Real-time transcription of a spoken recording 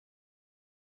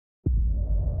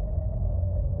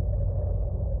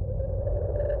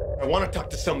I want to talk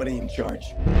to somebody in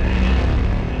charge.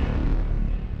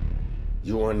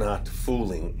 You are not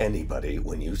fooling anybody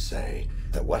when you say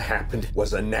that what happened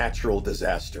was a natural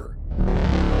disaster.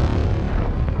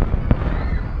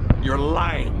 You're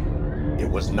lying. It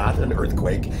was not an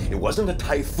earthquake. It wasn't a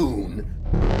typhoon.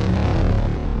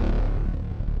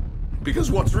 Because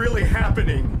what's really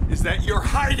happening is that you're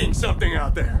hiding something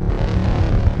out there.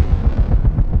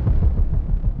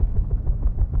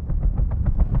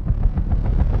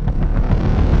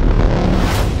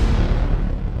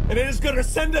 And it is going to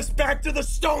send us back to the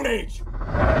Stone Age!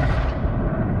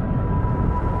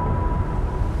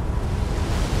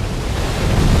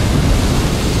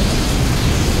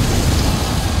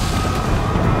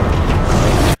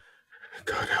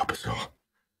 God help us all.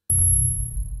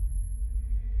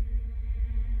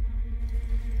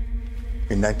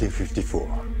 In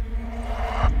 1954,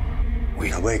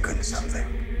 we awakened something.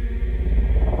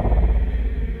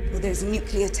 Well, there's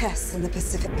nuclear tests in the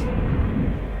Pacific.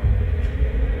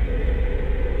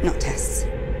 Not tests.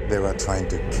 They were trying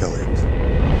to kill it.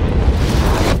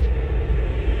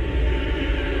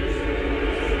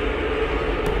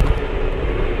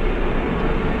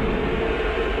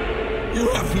 You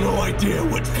have no idea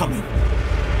what's coming.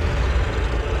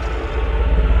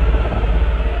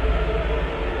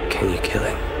 Can you kill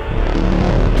it?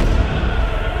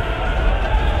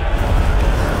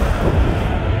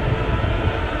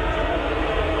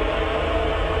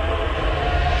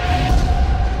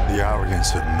 The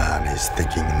arrogance of man is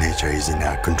thinking nature is in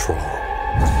our control.